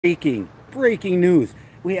Breaking news.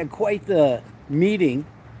 We had quite the meeting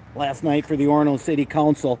last night for the Orono City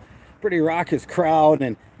Council. Pretty raucous crowd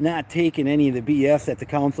and not taking any of the BS that the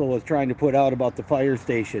council was trying to put out about the fire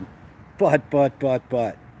station.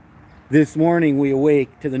 But. This morning we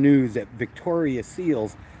awake to the news that Victoria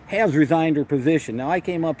Seals has resigned her position. Now I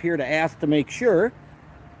came up here to ask to make sure,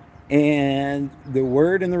 and the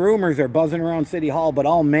word and the rumors are buzzing around City Hall, but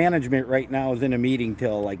all management right now is in a meeting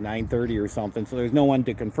till like 9:30 or something, so there's no one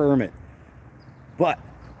to confirm it. But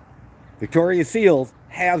Victoria Seals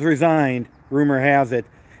has resigned, rumor has it.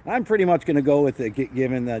 I'm pretty much going to go with it,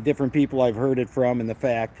 given the different people I've heard it from and the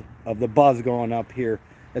fact of the buzz going up here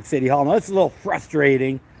at City Hall. Now it's a little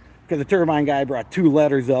frustrating because the turbine guy brought 2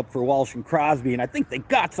 letters up for Walsh and Crosby, and I think they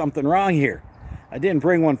got something wrong here. I didn't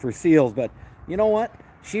bring one for Seals, but you know what?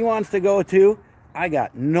 She wants to go too. I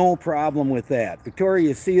got no problem with that.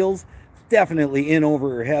 Victoria Seals is definitely in over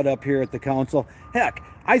her head up here at the council. Heck,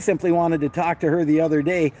 I simply wanted to talk to her the other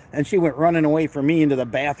day, and she went running away from me into the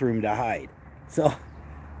bathroom to hide. So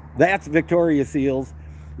that's Victoria Seals.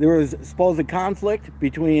 There was supposed conflict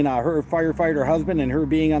between her firefighter husband and her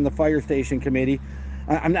being on the fire station committee.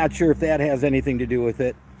 I'm not sure if that has anything to do with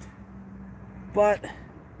it, but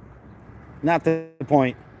not the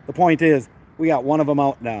point. The point is we got one of them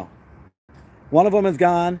out now. One of them is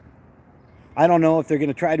gone. I don't know if they're going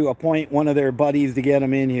to try to appoint one of their buddies to get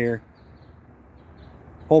him in here.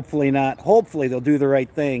 Hopefully not. Hopefully they'll do the right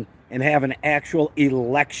thing and have an actual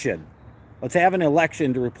election. Let's have an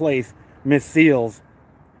election to replace Miss Seals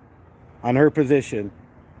on her position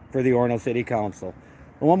for the Orono City Council.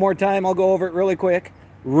 And one more time, I'll go over it really quick.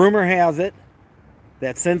 Rumor has it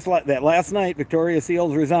that since that last night Victoria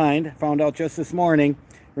Seals resigned, found out just this morning,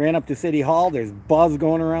 ran up to City Hall. There's buzz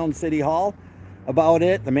going around City Hall about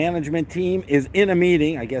it. The management team is in a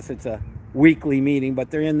meeting. I guess it's a weekly meeting,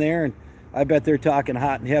 but they're in there, and I bet they're talking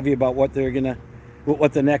hot and heavy about what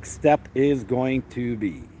the next step is going to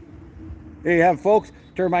be. There you have it, folks.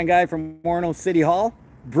 Turbine guy from Orono City Hall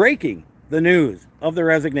breaking the news of the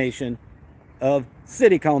resignation of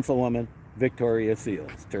City Councilwoman Victoria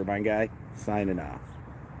Seals. Turbine guy signing off.